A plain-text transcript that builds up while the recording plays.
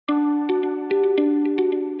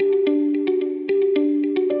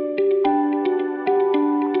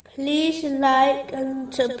like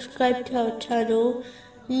and subscribe to our channel.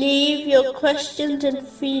 Leave your questions and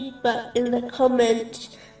feedback in the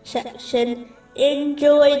comments section.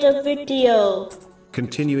 Enjoy the video.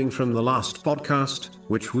 Continuing from the last podcast,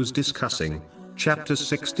 which was discussing chapter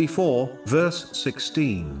 64, verse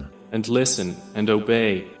 16. And listen and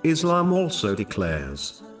obey. Islam also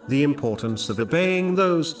declares the importance of obeying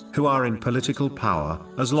those who are in political power,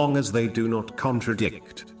 as long as they do not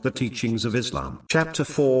contradict the teachings of Islam. Chapter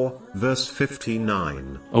 4, verse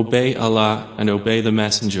 59. Obey Allah and obey the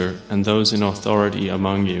Messenger and those in authority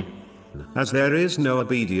among you. As there is no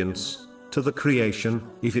obedience to the creation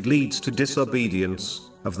if it leads to disobedience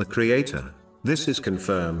of the Creator. This is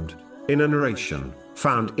confirmed in a narration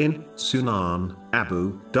found in Sunan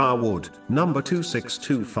Abu Dawood, number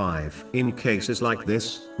 2625. In cases like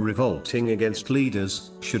this, revolting against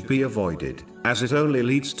leaders should be avoided, as it only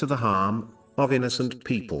leads to the harm of innocent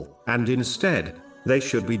people, and instead, they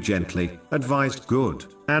should be gently advised good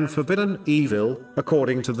and forbidden evil,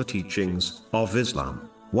 according to the teachings of Islam.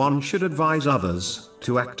 One should advise others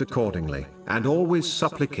to act accordingly, and always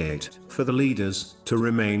supplicate for the leaders to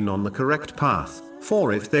remain on the correct path,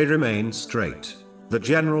 for if they remain straight, the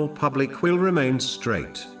general public will remain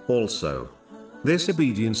straight also. This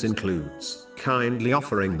obedience includes kindly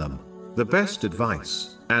offering them the best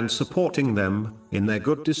advice, and supporting them in their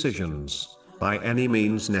good decisions, by any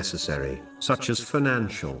means necessary, such as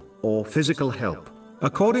financial or physical help.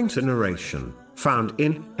 According to narration found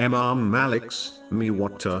in Imam Malik's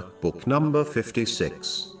Muwatta, book number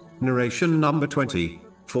 56, narration number 20,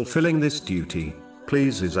 fulfilling this duty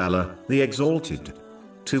pleases Allah, the Exalted.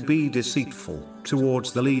 To be deceitful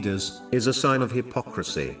towards the leaders is a sign of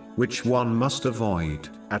hypocrisy, which one must avoid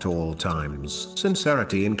at all times.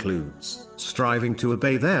 Sincerity includes striving to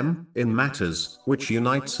obey them in matters which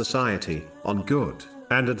unite society on good,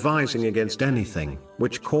 and advising against anything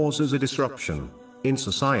which causes a disruption in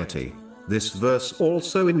society. This verse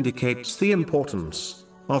also indicates the importance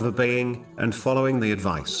of obeying and following the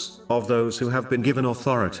advice of those who have been given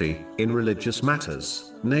authority in religious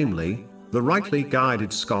matters, namely, the rightly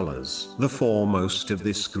guided scholars. The foremost of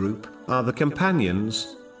this group are the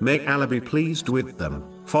companions, may Allah be pleased with them,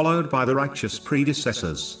 followed by the righteous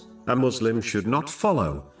predecessors. A Muslim should not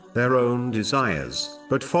follow their own desires,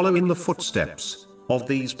 but follow in the footsteps of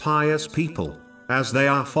these pious people, as they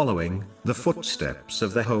are following the footsteps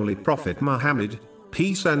of the Holy Prophet Muhammad,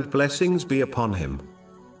 peace and blessings be upon him.